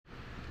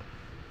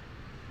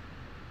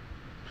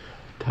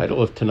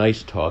Title of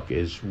tonight's talk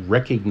is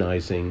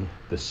Recognizing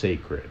the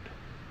Sacred.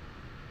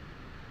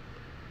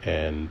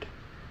 And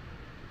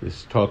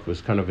this talk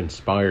was kind of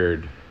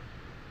inspired.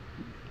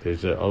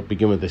 I'll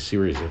begin with a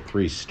series of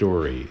 3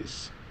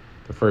 stories.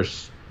 The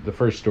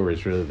first story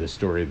is really the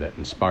story that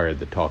inspired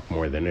the talk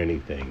more than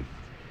anything.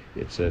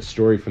 It's a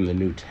story from the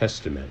New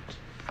Testament.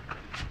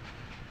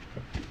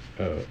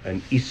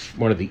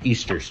 One of the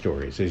Easter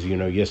stories. As you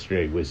know,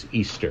 yesterday was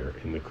Easter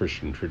in the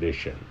Christian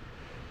tradition.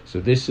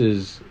 So this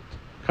is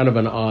kind of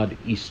an odd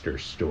Easter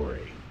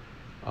story.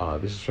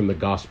 This is from the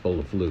Gospel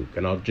of Luke.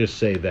 And I'll just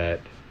say that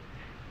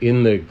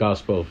in the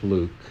Gospel of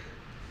Luke,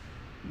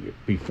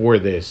 before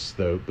this,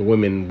 the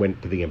women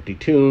went to the empty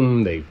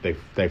tomb.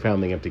 They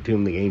found the empty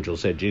tomb. The angel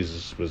said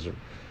Jesus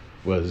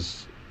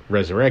was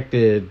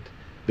resurrected.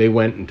 They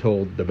went and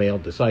told the male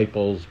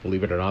disciples.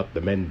 Believe it or not,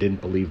 the men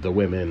didn't believe the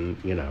women,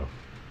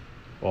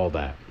 all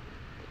that.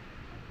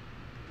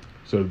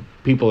 So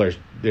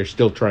they're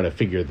still trying to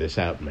figure this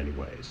out in many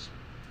ways.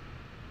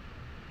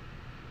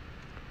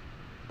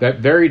 That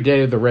very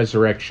day of the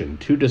resurrection,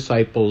 2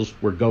 disciples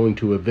were going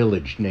to a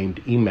village named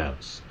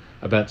Emmaus,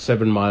 about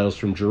 7 miles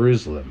from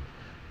Jerusalem,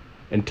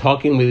 and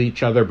talking with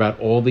each other about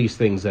all these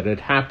things that had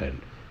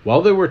happened.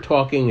 While they were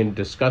talking and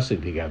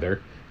discussing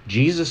together,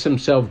 Jesus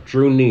himself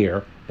drew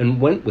near and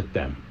went with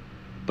them,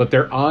 but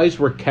their eyes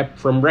were kept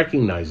from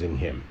recognizing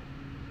him.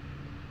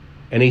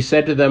 And he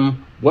said to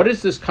them, "What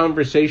is this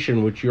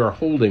conversation which you are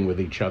holding with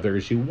each other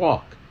as you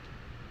walk?"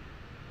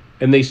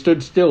 And they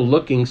stood still,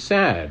 looking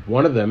sad.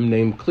 One of them,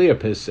 named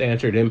Cleopas,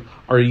 answered him,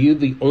 "Are you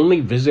the only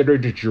visitor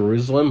to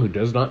Jerusalem who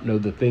does not know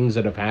the things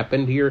that have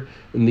happened here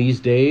in these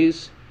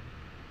days?"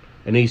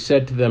 And he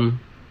said to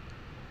them,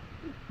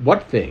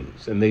 "What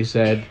things?" And they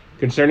said,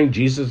 "Concerning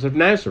Jesus of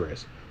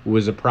Nazareth, who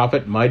was a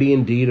prophet, mighty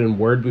in deed and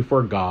word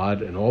before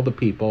God and all the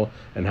people,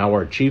 and how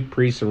our chief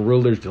priests and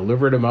rulers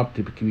delivered him up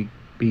to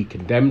be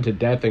condemned to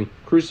death and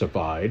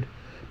crucified.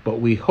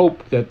 But we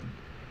hoped that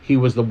he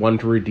was the one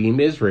to redeem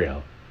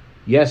Israel.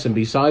 Yes, and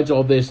besides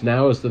all this,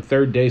 now is the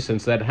 3rd day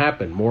since that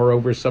happened.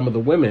 Moreover, some of the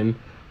women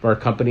of our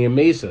company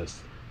amazed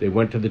us. They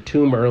went to the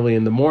tomb early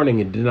in the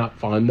morning and did not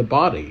find the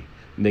body.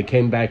 And they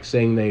came back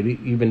saying they'd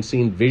even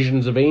seen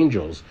visions of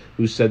angels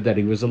who said that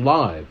he was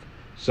alive.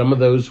 Some of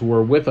those who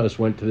were with us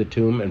went to the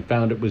tomb and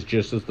found it was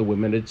just as the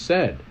women had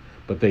said,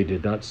 but they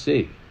did not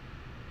see."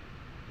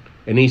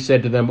 And he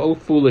said to them, "O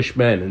foolish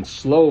men, and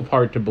slow of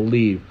heart to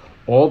believe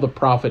all the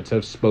prophets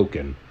have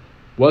spoken.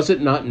 Was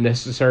it not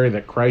necessary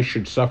that Christ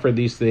should suffer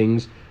these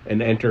things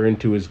and enter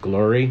into his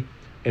glory?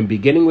 And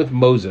beginning with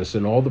Moses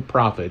and all the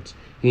prophets,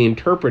 he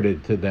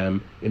interpreted to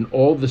them in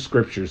all the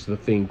scriptures the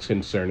things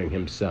concerning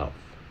himself."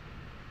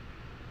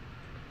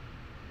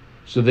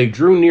 So they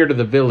drew near to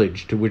the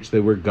village to which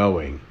they were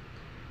going.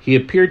 He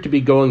appeared to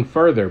be going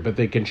further, but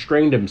they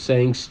constrained him,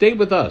 saying, "Stay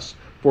with us,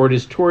 for it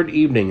is toward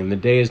evening, and the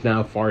day is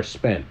now far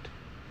spent."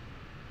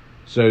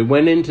 So he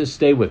went in to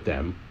stay with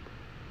them.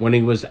 When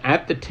he was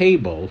at the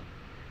table,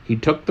 he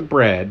took the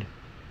bread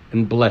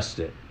and blessed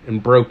it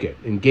and broke it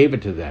and gave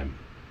it to them.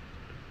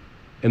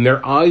 And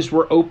their eyes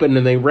were opened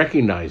and they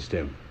recognized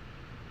him,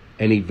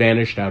 and he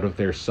vanished out of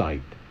their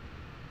sight.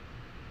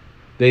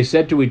 They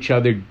said to each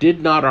other,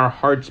 "Did not our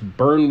hearts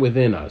burn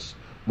within us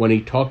when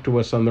he talked to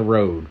us on the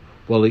road,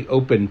 while he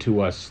opened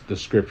to us the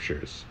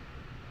scriptures?"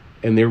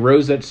 And they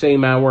rose that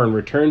same hour and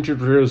returned to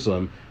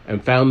Jerusalem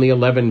and found the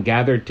 11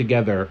 gathered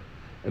together,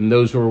 and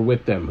those who were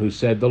with them, who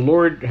said, "The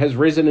Lord has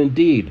risen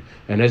indeed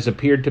and has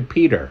appeared to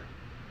Peter."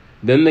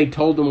 Then they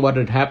told him what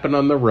had happened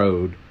on the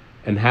road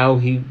and how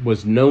he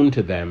was known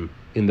to them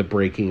in the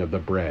breaking of the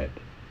bread.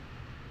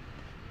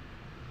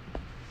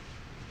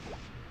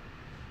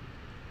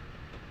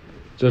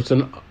 So it's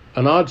an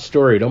odd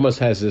story. It almost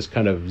has this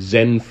kind of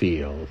Zen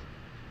feel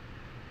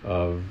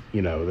of,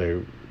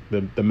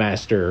 the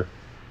master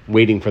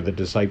waiting for the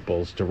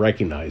disciples to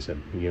recognize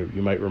him.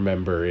 You might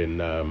remember in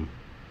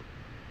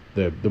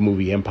the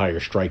movie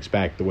Empire Strikes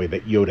Back, the way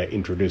that Yoda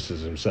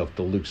introduces himself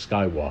to Luke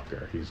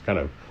Skywalker. He's kind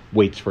of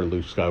waits for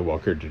Luke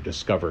Skywalker to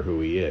discover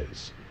who he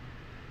is.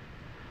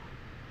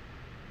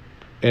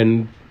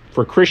 And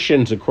for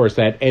Christians, of course,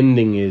 that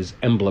ending is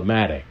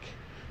emblematic.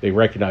 They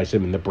recognize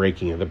him in the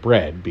breaking of the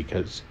bread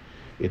because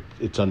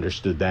it's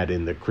understood that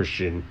in the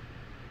Christian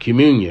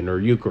communion or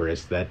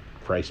Eucharist that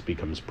Christ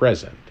becomes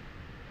present.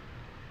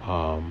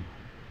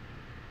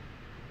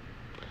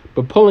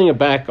 But pulling it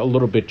back a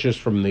little bit just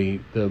from the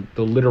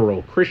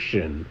literal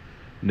Christian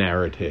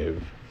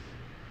narrative,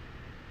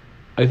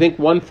 I think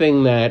one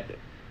thing that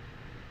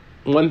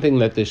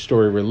this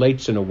story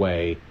relates in a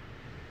way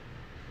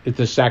is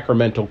the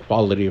sacramental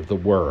quality of the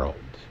world.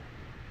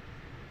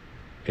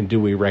 And do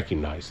we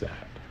recognize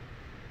that?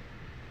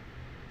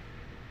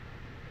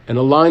 And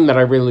a line that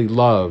I really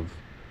love,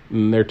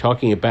 and they're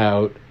talking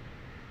about,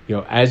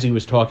 as he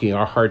was talking,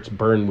 our hearts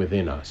burn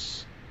within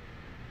us.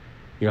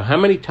 How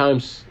many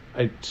times,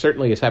 it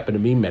certainly has happened to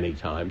me many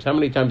times, how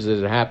many times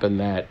has it happened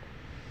that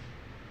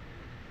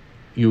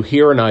you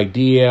hear an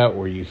idea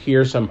or you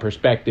hear some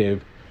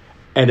perspective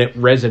and it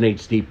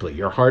resonates deeply.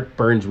 Your heart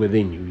burns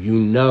within you. You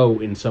know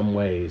in some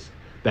ways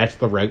That's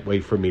the right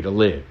way for me to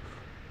live.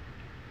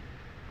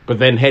 But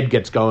then head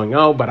gets going,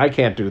 oh, but I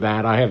can't do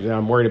that.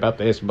 I'm worried about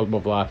this, blah, blah,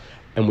 blah.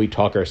 And we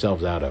talk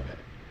ourselves out of it.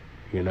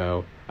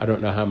 I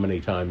don't know how many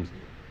times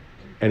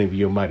any of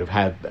you might have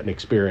had an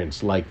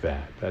experience like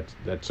that.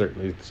 That's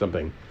certainly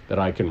something that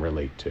I can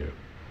relate to.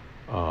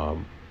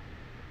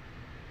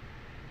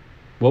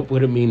 What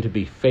would it mean to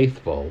be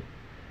faithful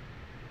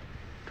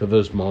to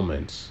those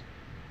moments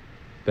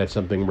that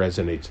something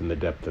resonates in the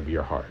depth of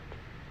your heart?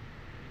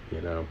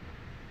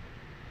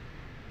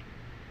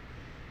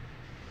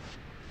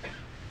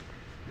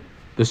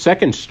 The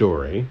second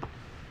story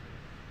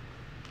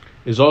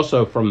is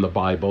also from the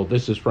Bible.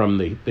 This is from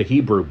the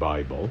Hebrew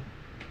Bible,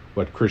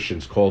 what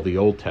Christians call the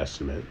Old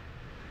Testament.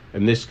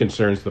 And this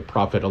concerns the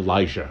prophet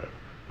Elijah,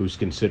 who's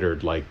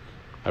considered like,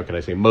 how can I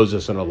say,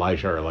 Moses and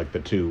Elijah are like the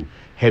two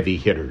heavy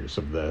hitters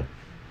of the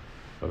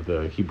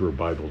Hebrew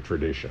Bible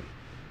tradition.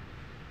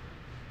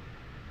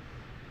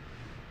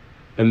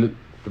 And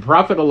the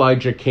prophet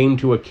Elijah came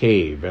to a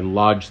cave and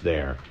lodged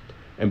there.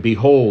 And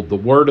behold, the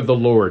word of the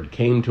Lord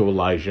came to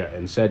Elijah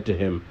and said to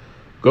him,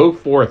 Go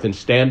forth and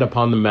stand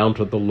upon the mount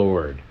of the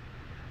Lord.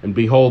 And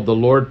behold, the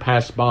Lord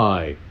passed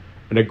by,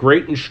 and a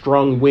great and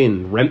strong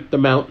wind rent the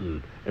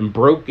mountain and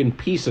broke in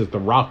pieces the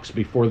rocks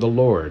before the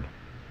Lord.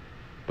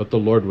 But the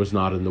Lord was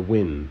not in the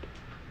wind.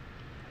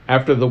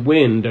 After the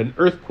wind, an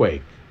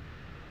earthquake,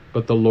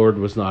 but the Lord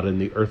was not in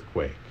the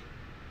earthquake.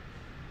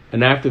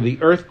 And after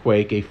the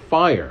earthquake, a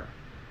fire,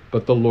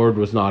 but the Lord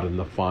was not in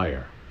the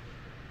fire.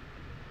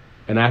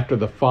 And after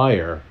the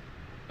fire,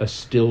 a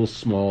still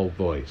small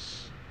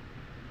voice.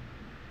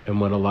 And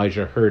when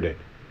Elijah heard it,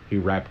 he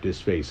wrapped his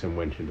face and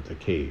went into the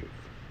cave.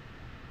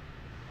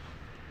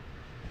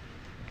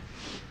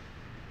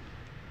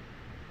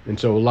 And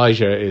so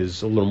Elijah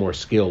is a little more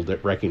skilled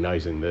at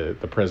recognizing the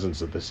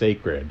presence of the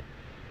sacred.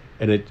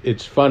 And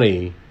it's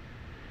funny,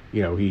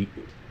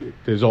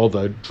 there's all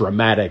the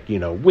dramatic,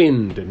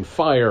 wind and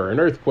fire and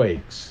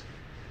earthquakes.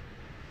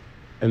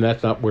 And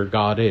that's not where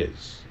God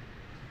is.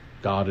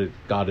 God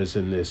is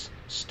in this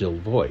still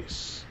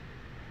voice.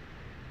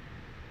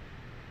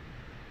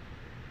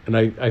 And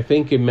I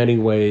think in many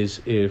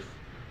ways, if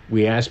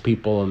we ask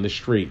people on the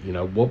street,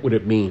 what would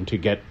it mean to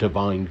get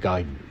divine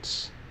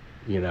guidance?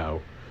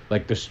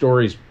 Like the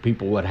stories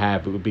people would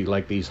have, it would be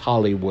like these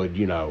Hollywood,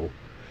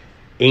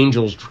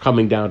 angels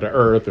coming down to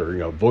earth,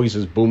 or,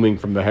 voices booming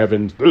from the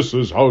heavens, this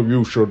is how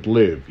you should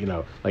live,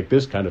 like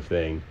this kind of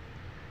thing.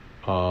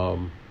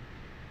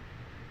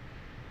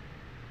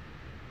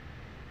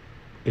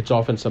 It's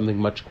often something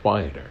much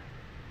quieter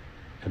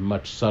and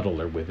much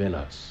subtler within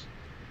us.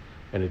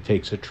 And it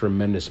takes a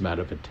tremendous amount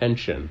of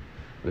attention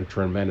and a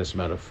tremendous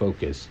amount of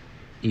focus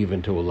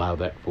even to allow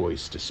that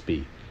voice to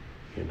speak,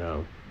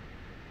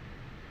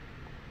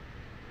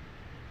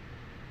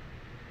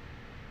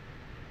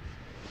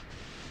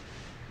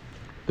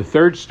 The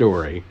third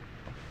story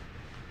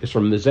is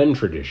from the Zen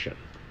tradition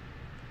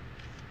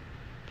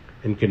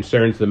and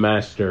concerns the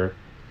master.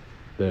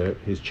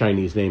 His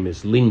Chinese name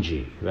is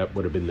Linji. That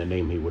would have been the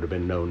name he would have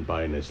been known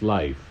by in his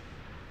life.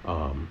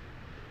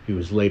 He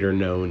was later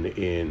known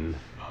in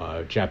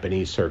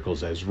Japanese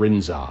circles as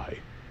Rinzai,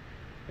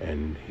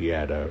 and he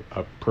had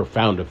a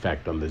profound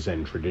effect on the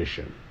Zen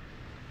tradition.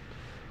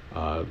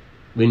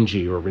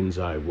 Linji or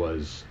Rinzai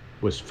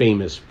was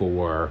famous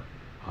for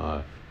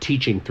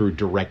teaching through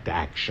direct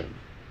action.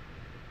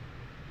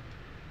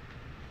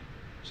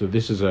 So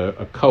this is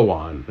a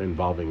koan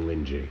involving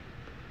Linji.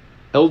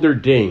 Elder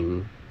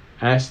Ding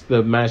asked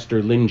the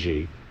master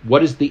Linji,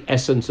 what is the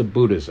essence of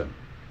Buddhism?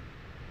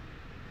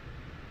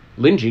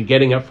 Linji,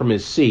 getting up from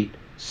his seat,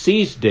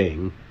 seized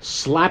Ding,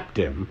 slapped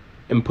him,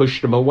 and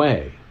pushed him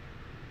away.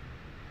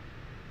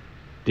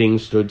 Ding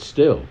stood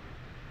still.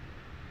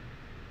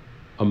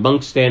 A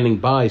monk standing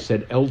by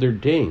said, Elder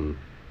Ding,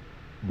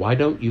 why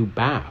don't you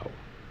bow?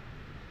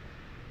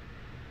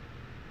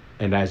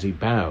 And as he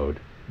bowed,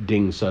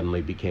 Ding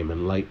suddenly became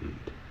enlightened.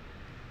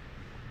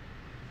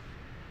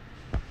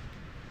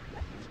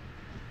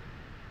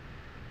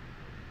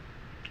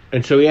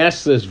 And so he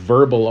asks this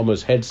verbal,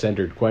 almost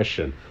head-centered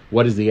question,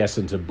 what is the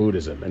essence of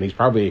Buddhism? And he's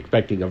probably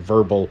expecting a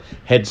verbal,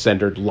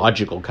 head-centered,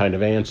 logical kind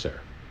of answer.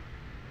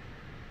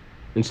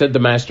 Instead, the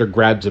master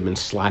grabs him and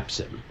slaps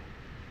him.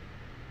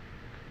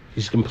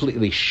 He's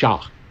completely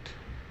shocked.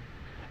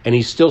 And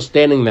he's still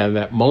standing there in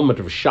that moment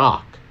of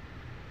shock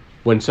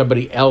when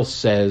somebody else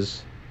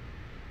says,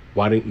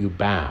 why don't you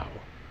bow?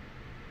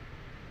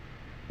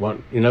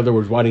 In other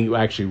words, why don't you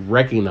actually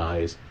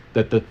recognize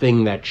that the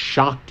thing that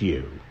shocked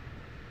you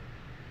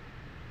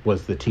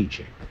was the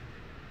teaching?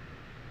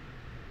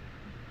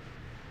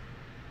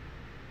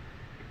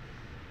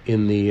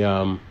 In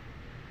the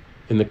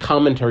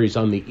commentaries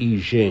on the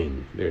I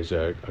Ching, there's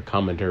a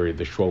commentary of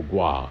the Shuo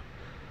Gua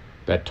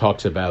that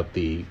talks about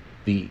the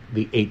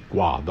 8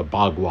 Gua, the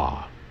Ba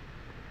Gua,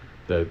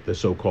 the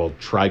so-called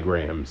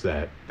trigrams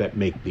that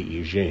make the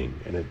I Ching,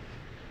 and it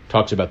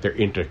talks about their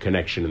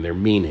interconnection and their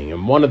meaning.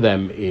 And one of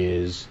them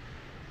is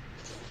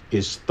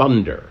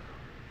thunder,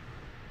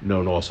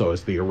 known also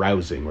as the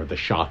arousing or the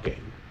shocking.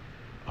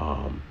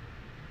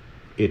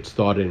 it's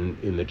thought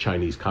in the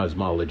Chinese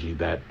cosmology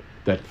that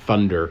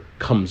thunder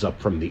comes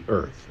up from the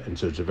earth, and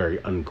so it's a very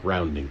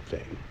ungrounding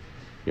thing.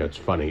 It's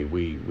funny,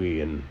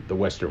 we in the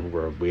Western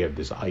world, we have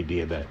this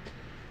idea that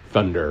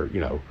thunder,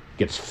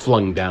 gets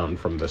flung down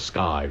from the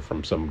sky,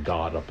 from some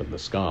god up in the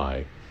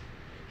sky.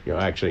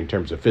 Actually, in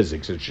terms of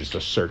physics, it's just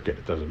a circuit.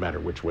 It doesn't matter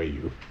which way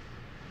you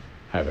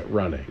have it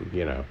running,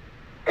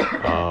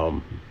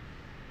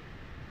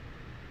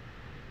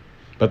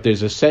 But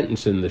there's a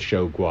sentence in the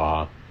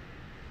Shogwa,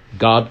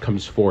 God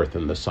comes forth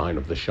in the sign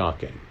of the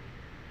shocking.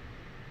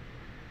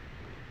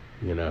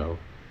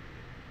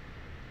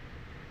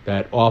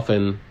 That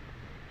often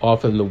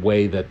the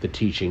way that the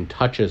teaching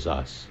touches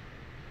us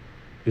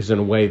is in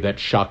a way that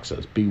shocks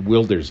us,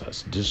 bewilders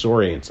us,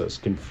 disorients us,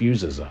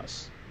 confuses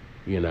us,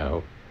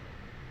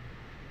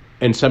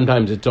 And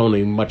sometimes it's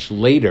only much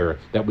later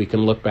that we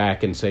can look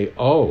back and say,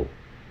 oh,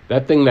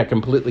 that thing that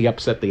completely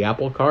upset the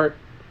apple cart,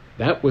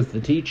 that was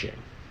the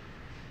teaching,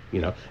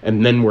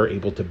 And then we're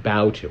able to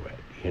bow to it,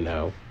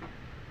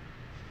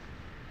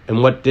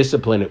 And what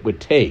discipline it would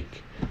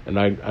take, and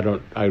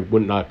I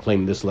would not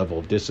claim this level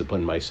of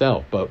discipline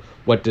myself, but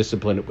what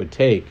discipline it would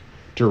take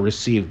to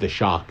receive the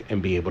shock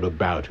and be able to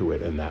bow to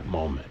it in that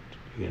moment,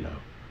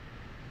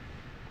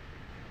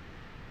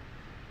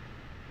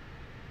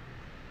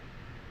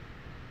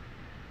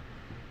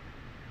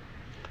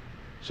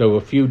 So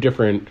a few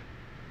different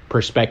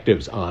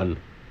perspectives on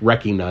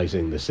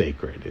recognizing the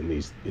sacred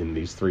in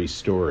these three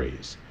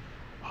stories.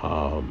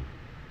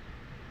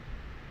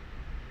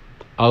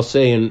 I'll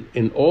say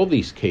in all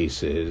these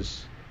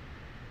cases,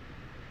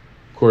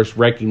 of course,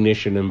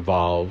 recognition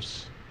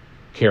involves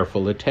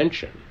careful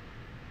attention.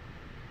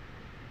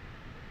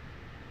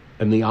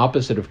 And the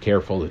opposite of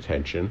careful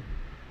attention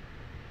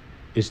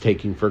is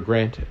taking for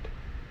granted.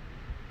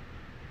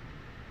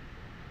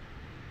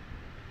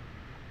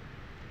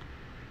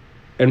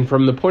 And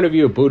from the point of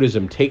view of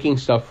Buddhism, taking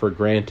stuff for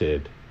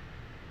granted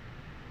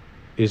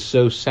is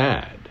so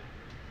sad.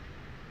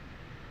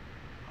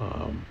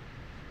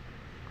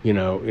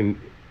 And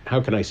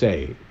how can I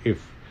say,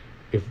 if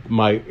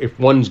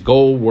one's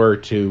goal were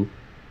to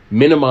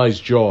minimize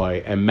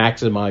joy and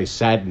maximize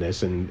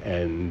sadness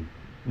and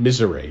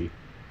misery,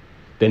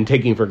 then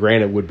taking for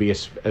granted would be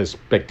a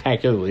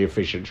spectacularly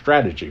efficient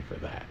strategy for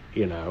that,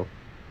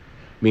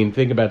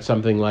 think about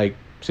something like,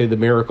 say, the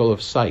miracle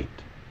of sight.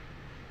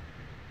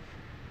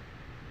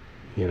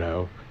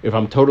 If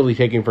I'm totally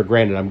taking for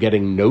granted, I'm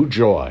getting no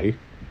joy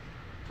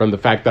from the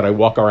fact that I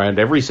walk around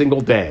every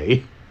single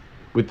day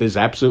with this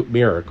absolute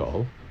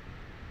miracle.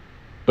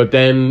 But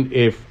then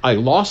if I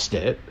lost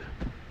it,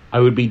 I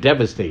would be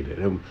devastated.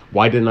 And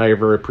why didn't I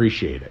ever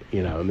appreciate it?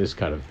 And this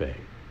kind of thing.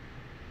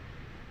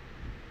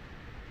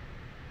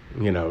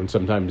 And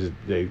sometimes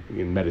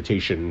in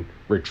meditation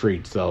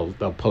retreats, they'll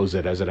pose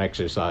it as an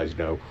exercise.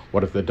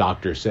 What if the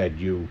doctor said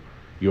you'll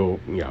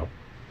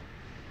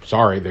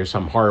sorry, there's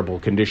some horrible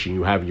condition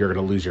you have, you're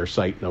going to lose your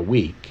sight in a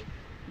week.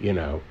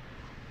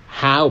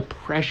 How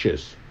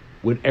precious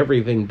would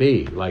everything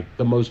be? Like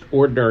the most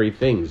ordinary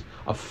things,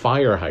 a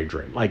fire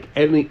hydrant, like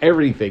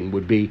everything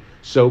would be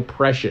so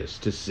precious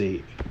to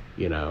see,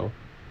 And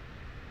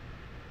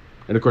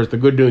of course, the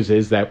good news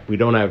is that we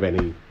don't have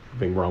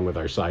anything wrong with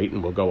our sight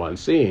and we'll go on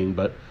seeing,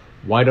 but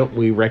why don't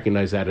we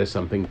recognize that as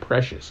something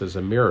precious, as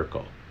a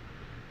miracle?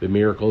 The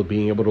miracle of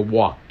being able to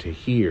walk, to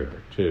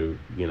hear, to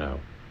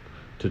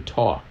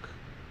talk.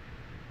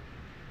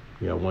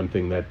 One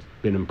thing that's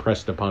been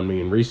impressed upon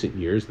me in recent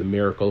years, the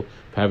miracle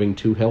of having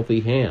two healthy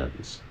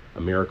hands,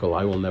 a miracle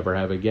I will never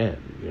have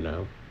again,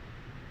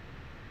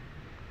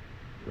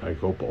 I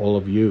hope all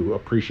of you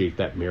appreciate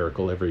that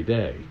miracle every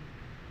day.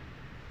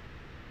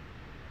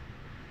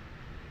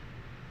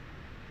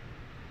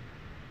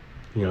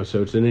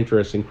 So it's an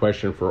interesting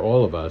question for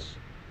all of us.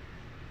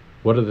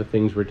 What are the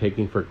things we're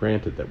taking for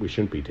granted that we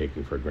shouldn't be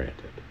taking for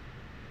granted?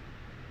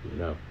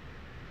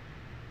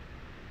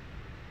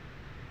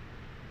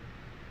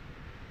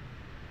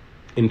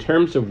 In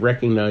terms of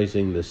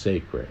recognizing the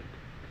sacred,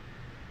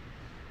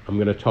 I'm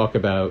going to talk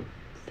about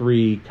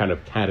three kind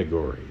of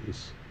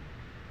categories.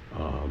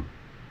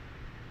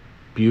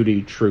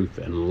 Beauty, truth,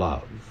 and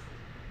love.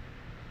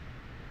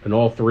 And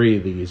all three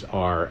of these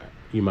are,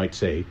 you might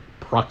say,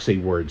 proxy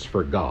words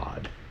for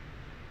God.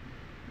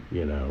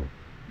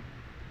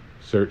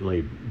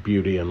 Certainly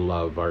beauty and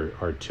love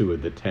are two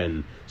of the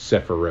 10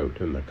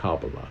 Sephirot in the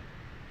Kabbalah.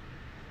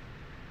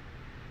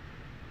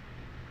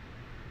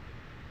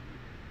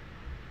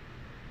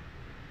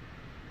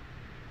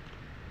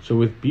 So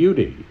with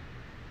beauty,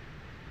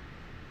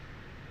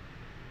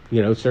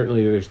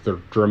 certainly there's the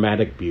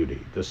dramatic beauty,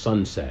 the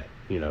sunset,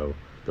 the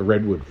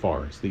redwood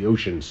forest, the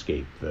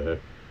oceanscape, the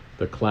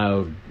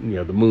cloud,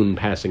 the moon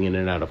passing in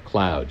and out of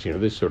clouds,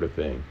 this sort of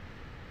thing.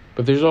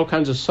 But there's all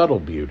kinds of subtle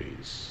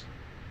beauties.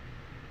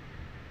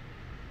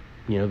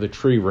 The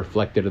tree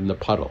reflected in the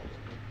puddle,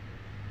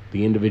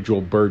 the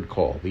individual bird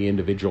call, the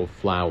individual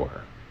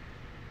flower,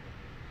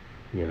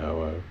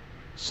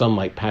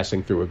 sunlight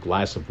passing through a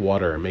glass of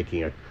water and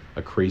making a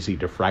crazy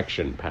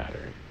diffraction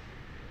pattern.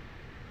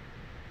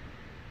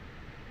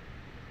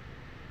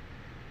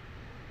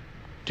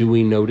 Do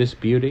we notice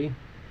beauty?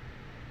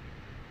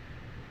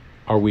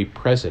 Are we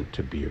present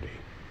to beauty?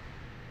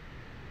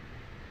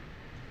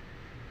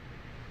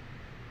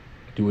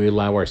 Do we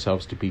allow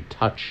ourselves to be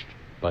touched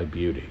by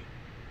beauty?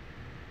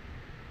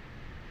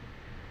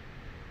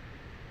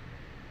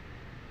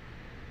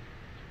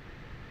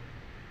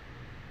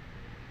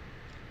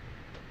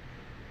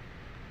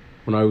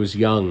 When I was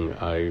young,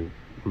 in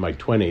my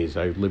 20s,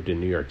 I lived in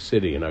New York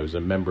City, and I was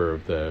a member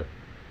of the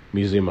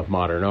Museum of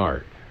Modern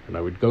Art. And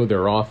I would go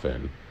there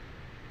often,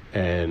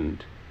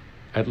 and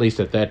at least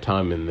at that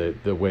time, in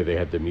the way they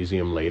had the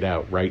museum laid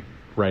out, right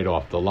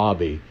off the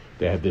lobby,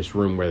 they had this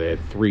room where they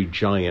had 3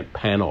 giant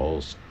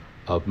panels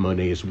of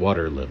Monet's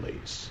water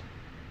lilies.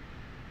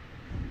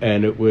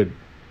 And it would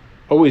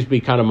always be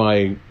kind of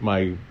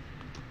my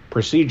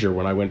procedure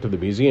when I went to the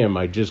museum.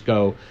 I'd just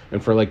go,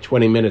 and for like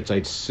 20 minutes,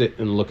 I'd sit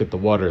and look at the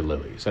water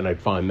lilies, and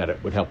I'd find that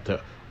it would help to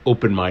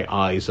open my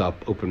eyes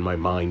up, open my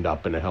mind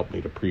up, and it helped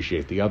me to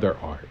appreciate the other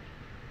art.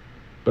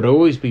 But it'd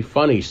always be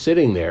funny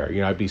sitting there.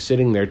 I'd be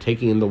sitting there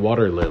taking in the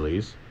water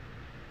lilies,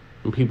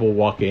 and people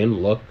walk in,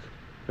 look,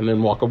 and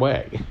then walk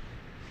away.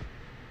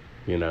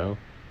 The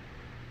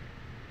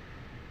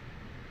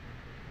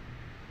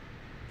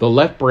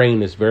left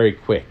brain is very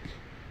quick.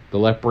 The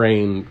left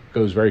brain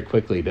goes very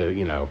quickly to,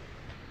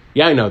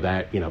 yeah, I know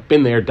that,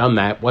 been there, done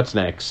that, what's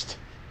next?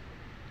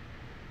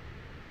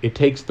 It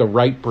takes the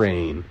right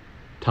brain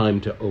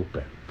time to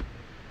open,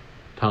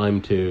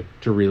 time to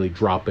really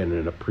drop in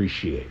and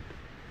appreciate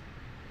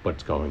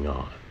what's going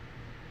on.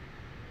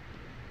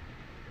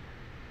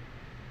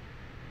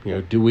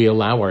 Do we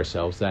allow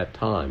ourselves that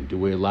time? Do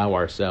we allow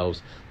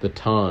ourselves the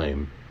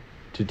time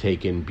to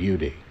take in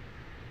beauty?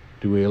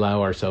 Do we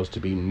allow ourselves to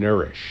be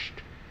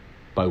nourished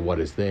by what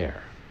is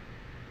there?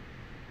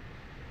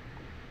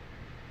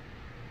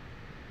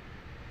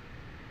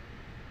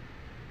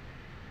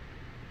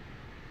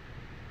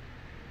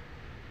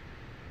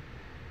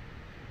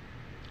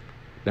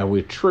 Now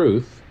with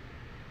truth,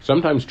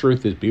 sometimes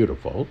truth is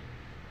beautiful.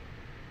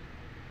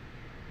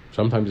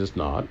 Sometimes it's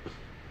not.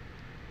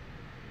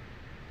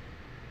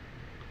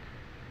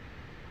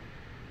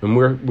 And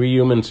we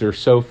humans are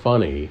so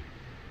funny.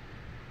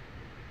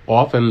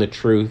 Often the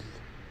truth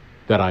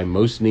that I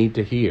most need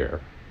to hear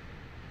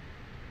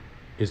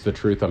is the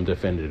truth I'm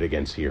defended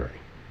against hearing.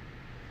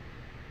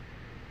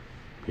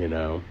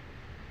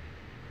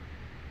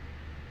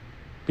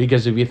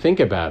 Because if you think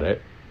about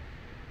it,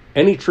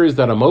 any truths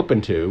that I'm open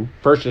to,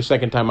 first or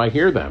second time I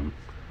hear them,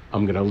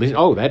 I'm going to listen.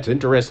 Oh, that's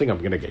interesting. I'm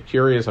going to get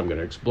curious. I'm going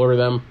to explore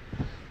them.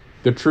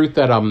 The truth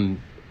that I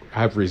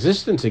have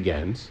resistance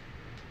against,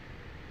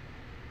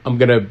 I'm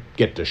going to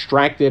get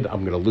distracted.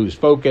 I'm going to lose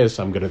focus.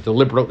 I'm going to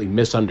deliberately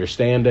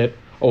misunderstand it.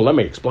 Oh, let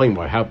me explain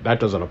how that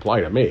doesn't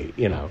apply to me,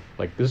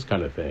 like this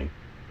kind of thing.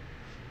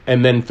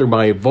 And then through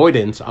my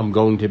avoidance, I'm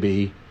going to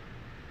be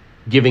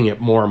giving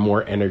it more and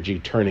more energy,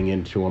 turning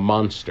into a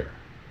monster.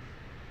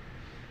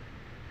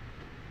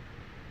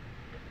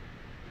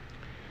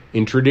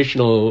 In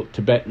traditional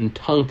Tibetan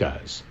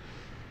tankas,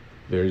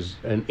 there's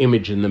an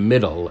image in the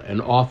middle,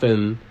 and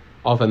often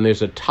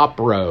there's a top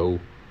row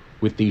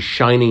with these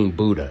shining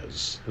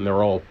Buddhas, and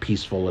they're all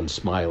peaceful and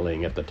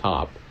smiling at the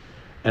top.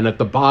 And at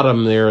the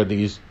bottom, there are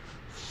these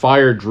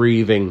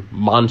fire-breathing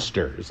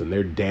monsters, and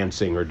they're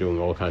dancing or doing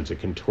all kinds of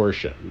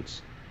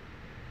contortions.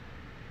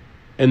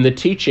 And the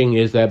teaching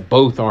is that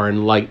both are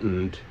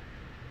enlightened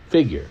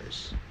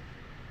figures,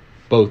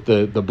 both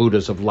the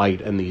Buddhas of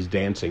light and these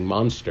dancing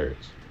monsters.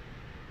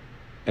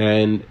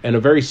 And a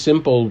very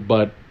simple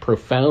but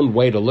profound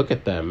way to look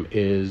at them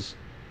is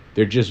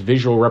they're just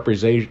visual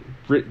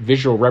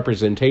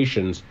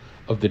representations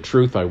of the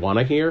truth I want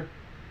to hear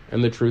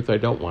and the truth I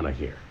don't want to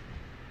hear.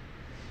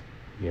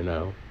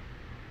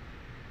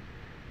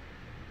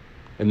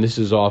 And this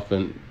is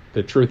often,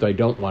 the truth I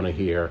don't want to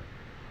hear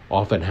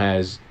often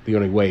has, the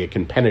only way it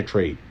can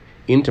penetrate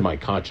into my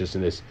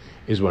consciousness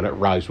is when it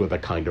arrives with a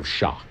kind of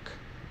shock.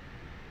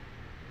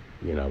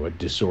 A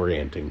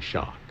disorienting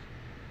shock.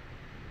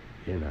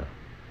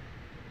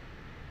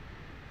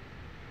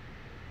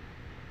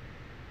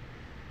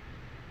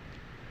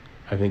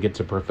 I think it's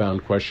a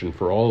profound question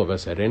for all of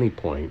us at any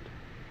point.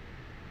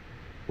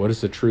 What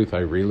is the truth I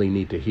really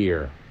need to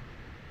hear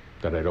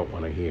that I don't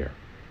want to hear?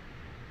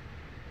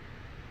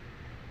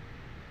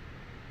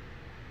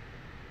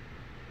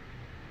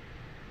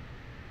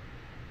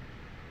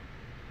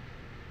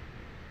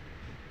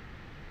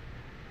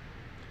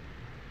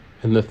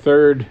 And the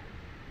third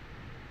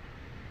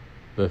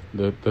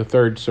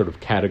sort of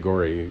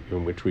category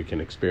in which we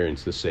can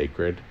experience the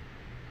sacred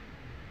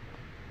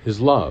is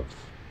love.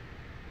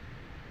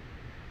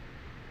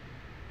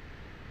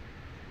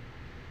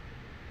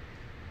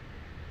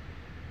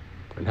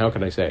 And how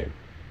can I say?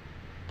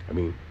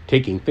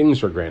 Taking things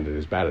for granted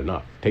is bad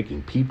enough.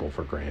 Taking people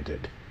for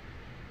granted,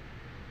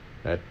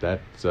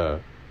 that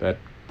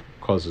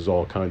causes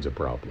all kinds of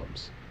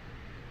problems.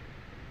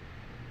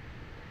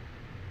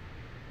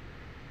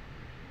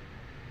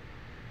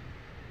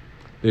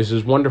 There's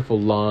this wonderful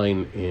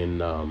line in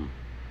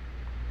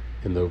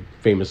the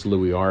famous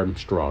Louis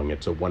Armstrong,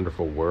 "It's a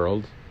Wonderful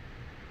World."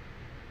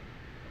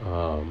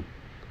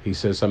 He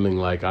says something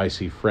like, I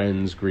see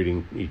friends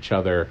greeting each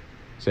other,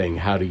 saying,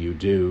 how do you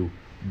do?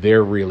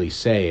 They're really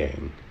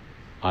saying,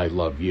 I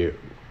love you.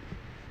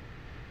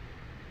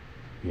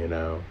 You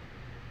know?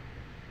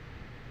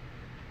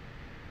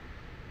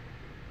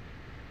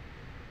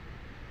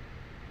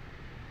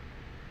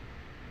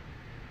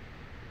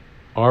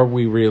 Are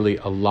we really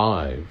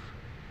alive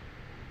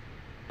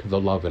to the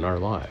love in our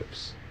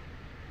lives?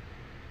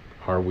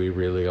 Are we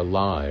really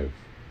alive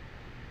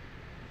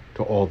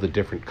to all the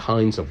different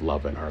kinds of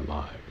love in our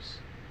lives?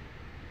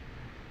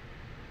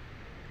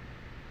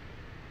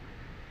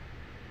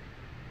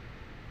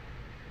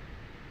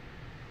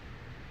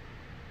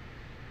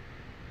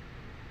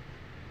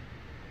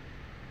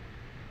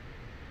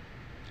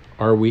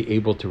 Are we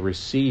able to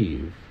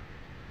receive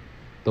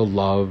the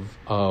love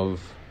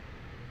of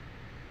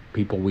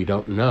people we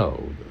don't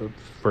know?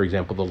 For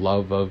example, the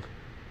love of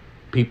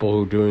people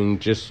who are doing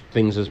just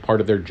things as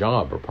part of their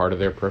job or part of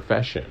their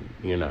profession,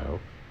 you know?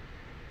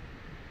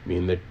 I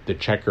mean, the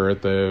checker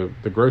at the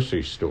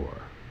grocery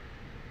store,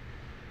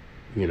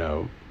 you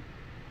know,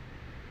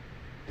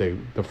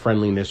 the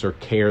friendliness or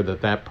care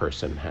that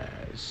person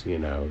has, you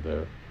know,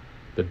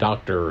 the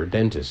doctor or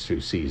dentist who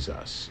sees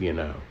us, you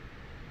know.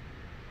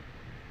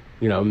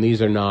 You know, and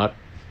these are not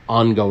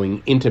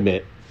ongoing,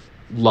 intimate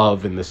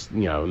love in this,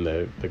 you know, in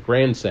the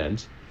grand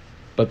sense,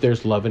 but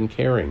there's love and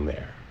caring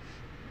there,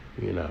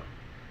 you know.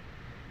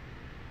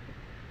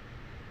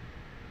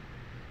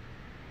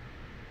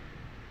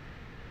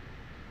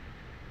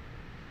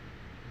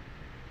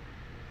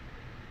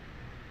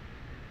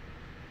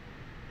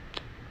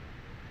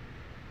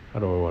 How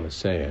do I want to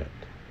say it?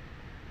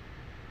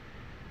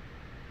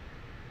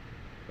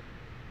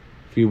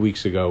 A few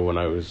weeks ago when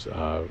I was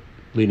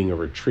leading a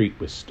retreat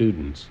with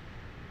students,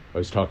 I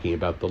was talking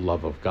about the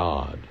love of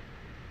God.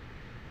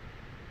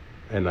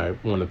 And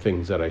one of the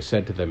things that I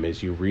said to them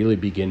is, you really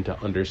begin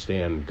to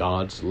understand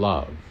God's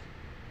love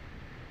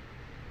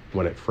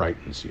when it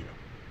frightens you.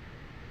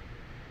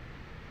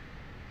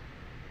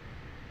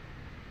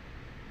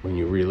 When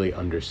you really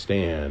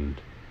understand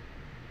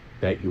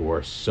that you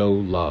are so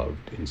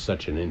loved in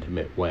such an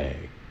intimate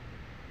way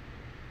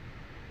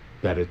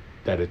that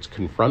it's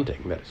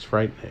confronting, that it's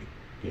frightening,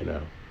 you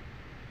know.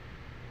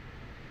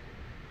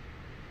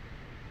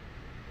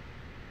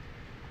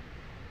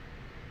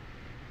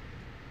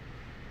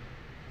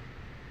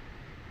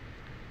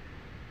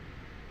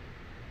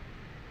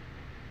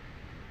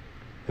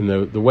 And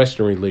the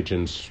Western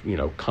religions, you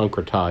know,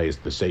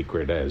 concretize the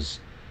sacred as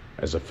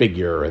a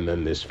figure, and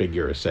then this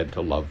figure is said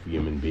to love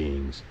human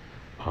beings.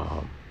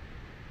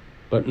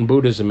 But in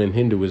Buddhism and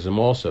Hinduism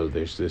also,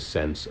 there's this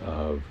sense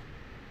of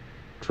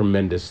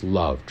tremendous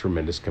love,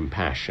 tremendous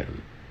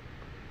compassion.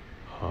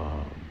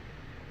 I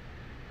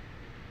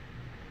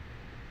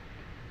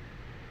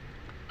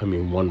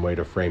mean, one way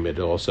to frame it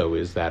also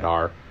is that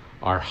our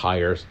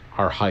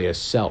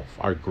highest self,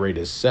 our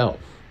greatest self,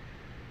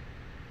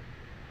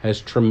 has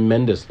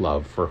tremendous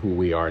love for who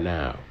we are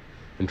now,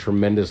 and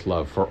tremendous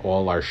love for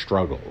all our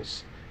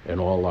struggles and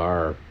all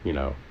our, you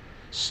know,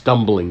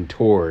 stumbling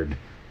toward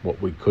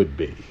what we could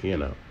be, you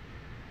know.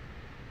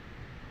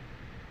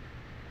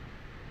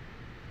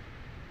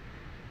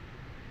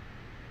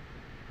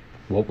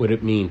 What would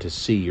it mean to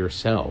see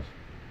yourself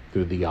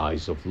through the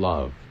eyes of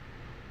love?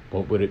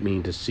 What would it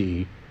mean to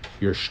see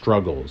your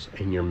struggles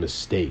and your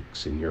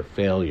mistakes and your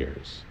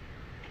failures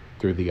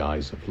through the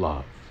eyes of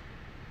love?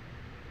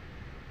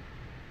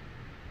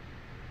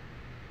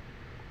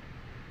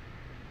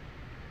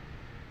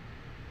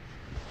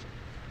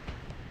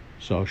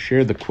 So I'll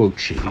share the quote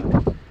sheet.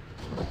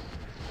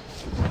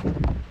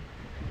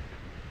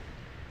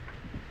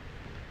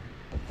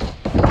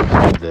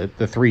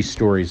 The three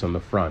stories on the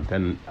front.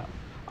 And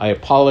I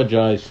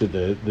apologize to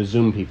the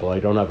Zoom people. I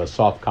don't have a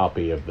soft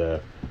copy of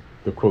the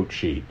quote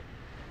sheet.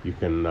 You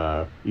can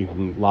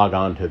log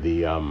on to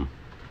the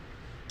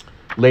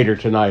later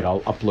tonight.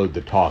 I'll upload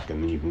the talk,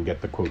 and then you can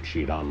get the quote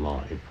sheet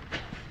online.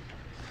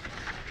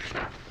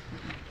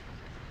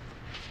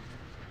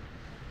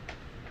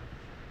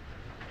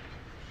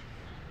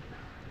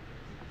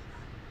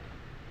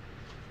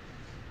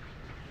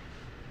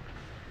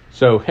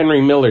 So Henry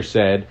Miller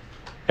said,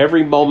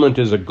 "Every moment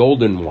is a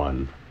golden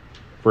one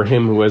for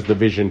him who has the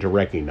vision to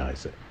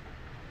recognize it."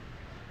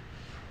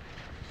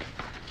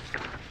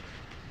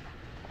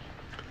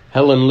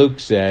 Helen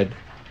Luke said,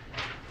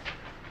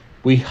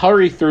 "We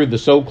hurry through the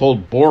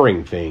so-called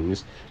boring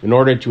things in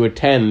order to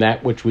attend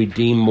that which we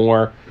deem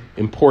more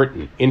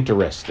important,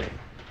 interesting.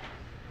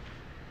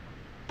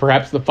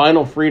 Perhaps the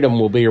final freedom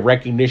will be a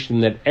recognition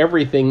that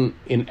everything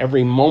in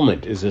every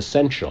moment is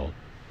essential,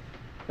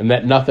 and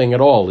that nothing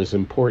at all is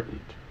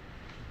important."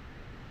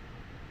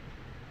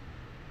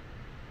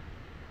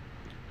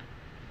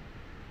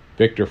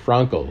 Viktor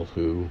Frankl,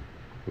 who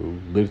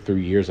lived through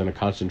years in a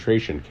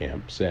concentration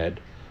camp, said,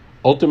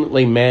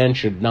 "Ultimately, man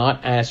should not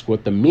ask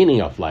what the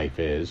meaning of life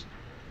is,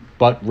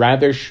 but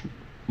rather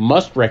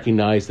must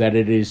recognize that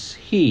it is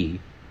he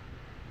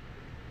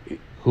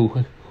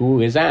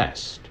who is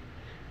asked.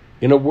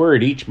 In a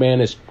word, each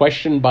man is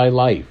questioned by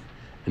life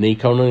and he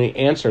can only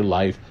answer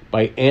life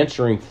by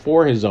answering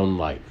for his own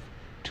life.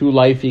 To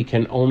life he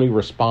can only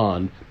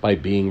respond by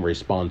being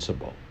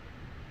responsible.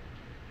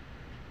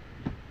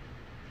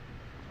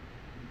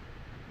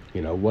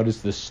 What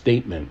is the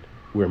statement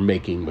we're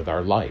making with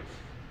our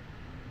life?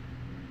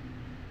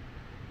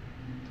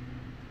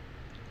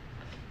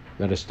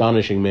 That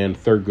astonishing man,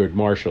 Thurgood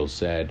Marshall,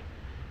 said,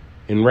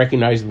 "In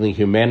recognizing the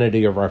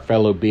humanity of our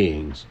fellow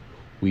beings,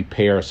 we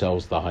pay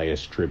ourselves the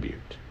highest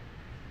tribute."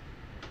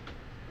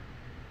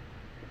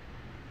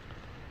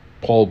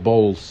 Paul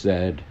Bowles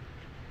said,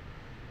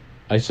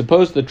 "I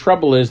suppose the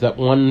trouble is that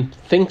one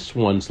thinks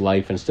one's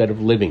life instead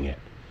of living it.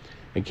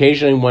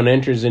 Occasionally one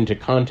enters into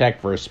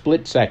contact for a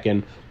split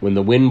second when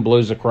the wind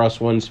blows across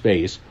one's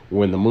face, or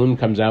when the moon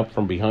comes out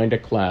from behind a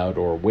cloud,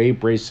 or a wave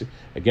breaks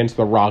against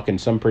the rock in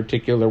some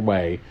particular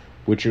way,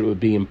 which it would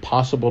be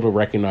impossible to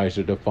recognize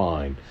or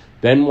define.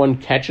 Then one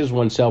catches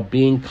oneself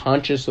being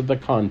conscious of the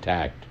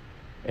contact,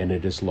 and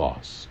it is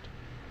lost."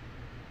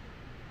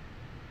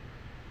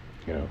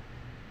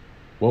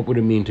 What would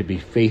it mean to be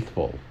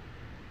faithful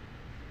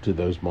to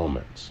those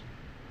moments?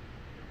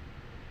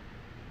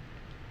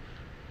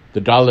 The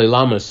Dalai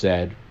Lama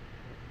said,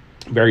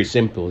 very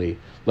simply,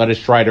 let us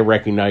try to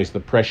recognize the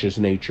precious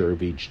nature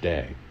of each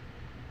day.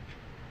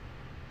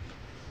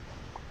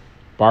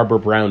 Barbara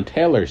Brown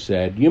Taylor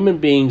said, human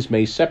beings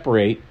may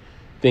separate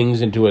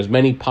things into as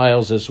many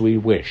piles as we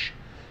wish,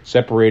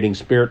 separating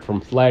spirit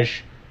from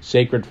flesh,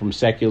 sacred from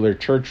secular,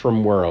 church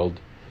from world,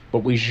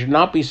 but we should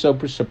not be so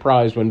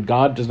surprised when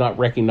God does not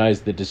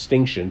recognize the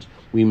distinctions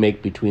we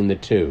make between the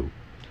two.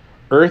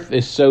 Earth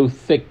is so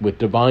thick with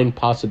divine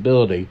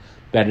possibility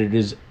that it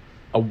is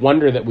a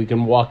wonder that we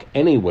can walk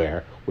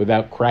anywhere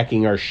without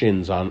cracking our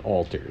shins on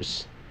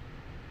altars.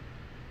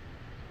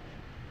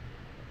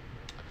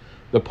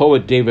 The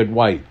poet David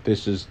White,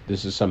 this is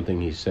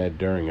something he said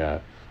during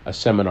a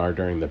seminar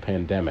during the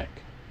pandemic.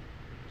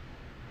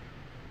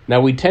 Now,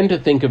 we tend to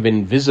think of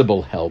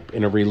invisible help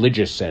in a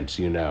religious sense,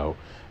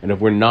 and if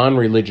we're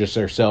non-religious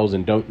ourselves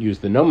and don't use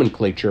the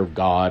nomenclature of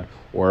God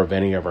or of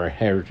any of our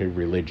heritage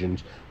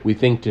religions, we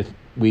tend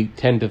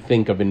to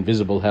think of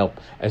invisible help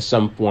as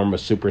some form of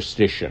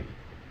superstition.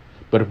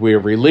 But if we are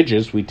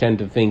religious, we tend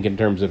to think in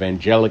terms of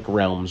angelic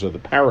realms or the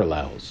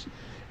parallels.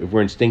 If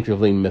we're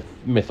instinctively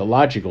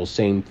mythological,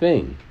 same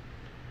thing.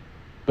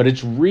 But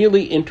it's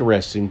really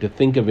interesting to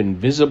think of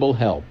invisible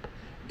help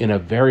in a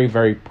very,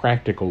 very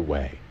practical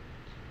way.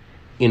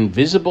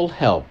 Invisible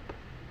help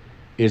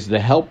is the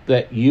help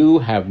that you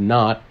have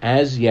not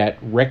as yet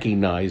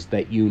recognized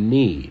that you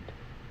need.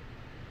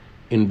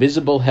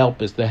 Invisible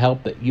help is the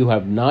help that you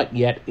have not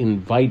yet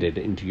invited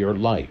into your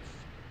life.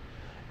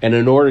 And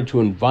in order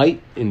to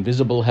invite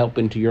invisible help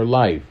into your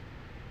life,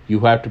 you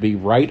have to be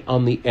right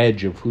on the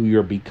edge of who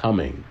you're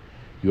becoming.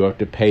 You have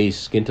to pay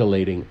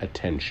scintillating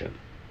attention.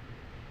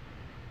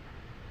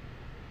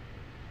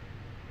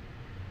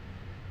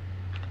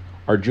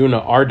 Arjuna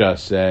Arda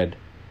said,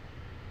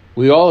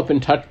 we all have been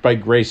touched by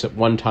grace at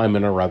one time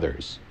or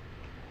others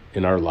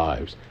in our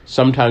lives.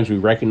 Sometimes we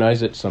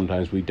recognize it,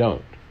 sometimes we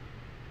don't.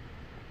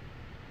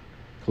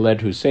 Khaled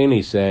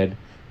Hosseini said,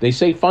 they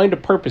say find a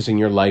purpose in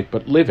your life,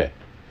 but live it.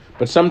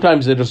 But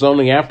sometimes it is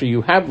only after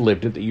you have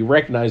lived it that you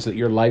recognize that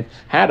your life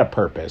had a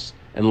purpose,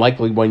 and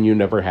likely one you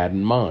never had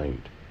in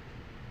mind.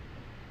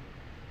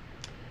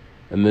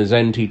 And the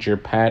Zen teacher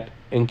Pat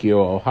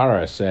Enkyo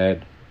Ohara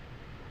said,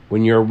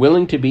 when you're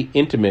willing to be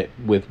intimate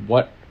with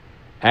what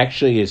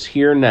actually is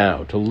here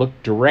now, to look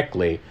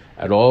directly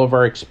at all of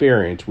our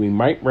experience, we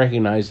might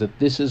recognize that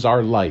this is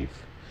our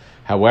life,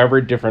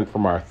 however different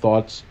from our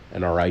thoughts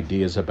and our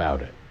ideas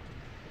about it.